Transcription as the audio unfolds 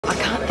I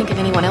can't think of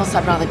anyone else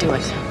I'd rather do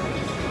it.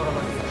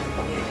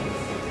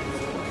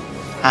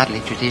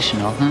 Hardly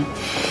traditional, huh?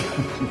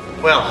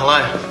 Well,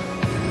 hello.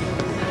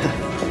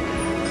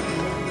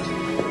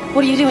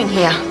 What are you doing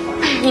here?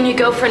 Your new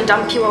girlfriend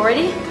dumped you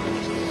already?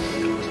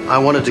 I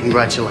wanted to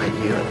congratulate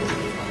you.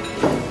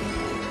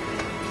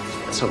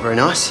 That's not very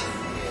nice.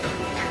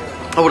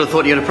 I would have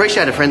thought you'd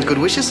appreciate a friend's good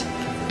wishes.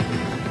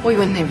 We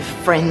weren't never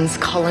friends,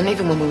 Colin,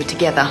 even when we were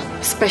together.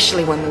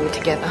 Especially when we were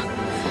together.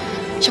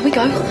 Shall we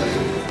go?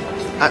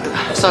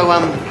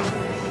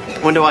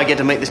 When do I get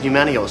to meet this new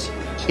man of yours?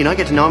 You know,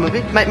 get to know him a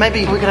bit? Maybe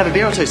we could have a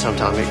beer or two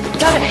sometime. Go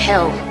to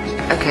hell.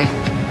 Okay,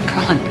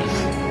 Collin.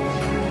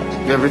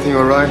 Everything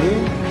all right here?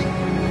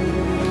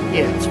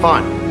 Yeah, it's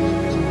fine.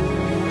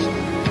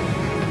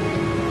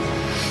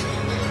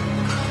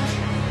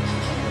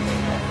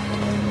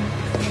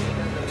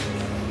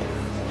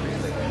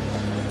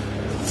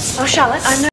 Oh, Charlotte, I know